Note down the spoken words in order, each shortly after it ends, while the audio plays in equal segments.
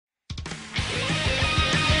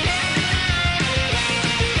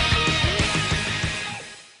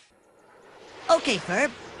Okay, Ferb,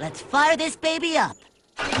 let's fire this baby up.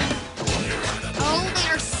 Oh, they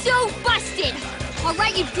are so busted! All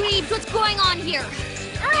right, you dweebs, what's going on here?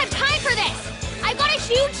 I don't have time for this! I've got a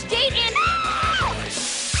huge date and...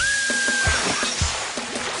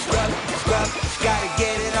 Scrub, gotta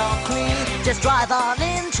get it all clean. Just drive on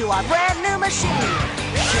into our brand new machine.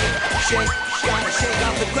 Shake, gotta shake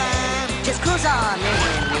off the grime. Just cruise on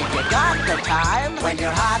in if you got the time. When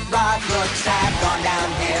your hot rod looks have gone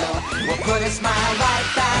downhill, we'll put a smile right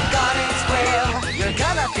back on its grill. You're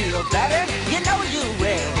gonna feel better, you know you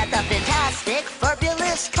will. At the Phintastic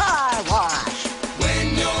Ferbulous Car Wash.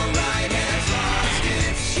 When your right hand's lost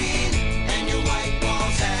its sheen and your white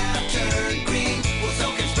walls have turned green, we'll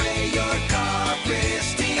soak and spray your car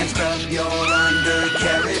pristine and scrub your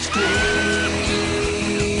undercarriage clean.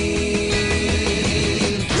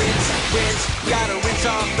 Rinse, gotta rinse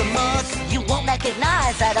off the muck. You won't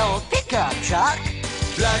recognize that old pickup truck.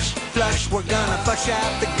 Flush, we're gonna flush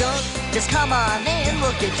out the gunk. Just come on in,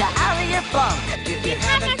 we'll get you out of your funk. If you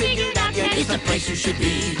haven't figured out yet, it's the place you should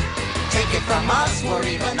be. Take it from us, we're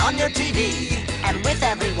even on your TV. And with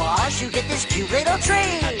every wash, you get this cute little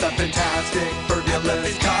treat. At the Phintastic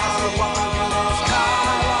Ferbulous Car Wash.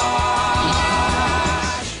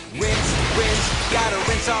 Rinse, gotta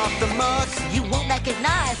rinse off the muck. You won't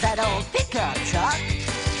recognize that old pickup truck.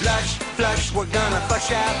 Flush, we're gonna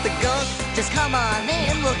flush out the gunk. Just come on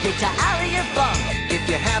in, we'll get you out of your funk. If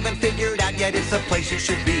you haven't figured out yet, it's the place you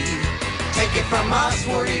should be. Take it from us,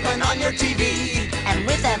 we're even on your TV. And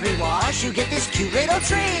with every wash, you get this cute little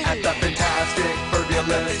treat. At the Phintastic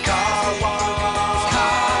Ferbulous Car Wash.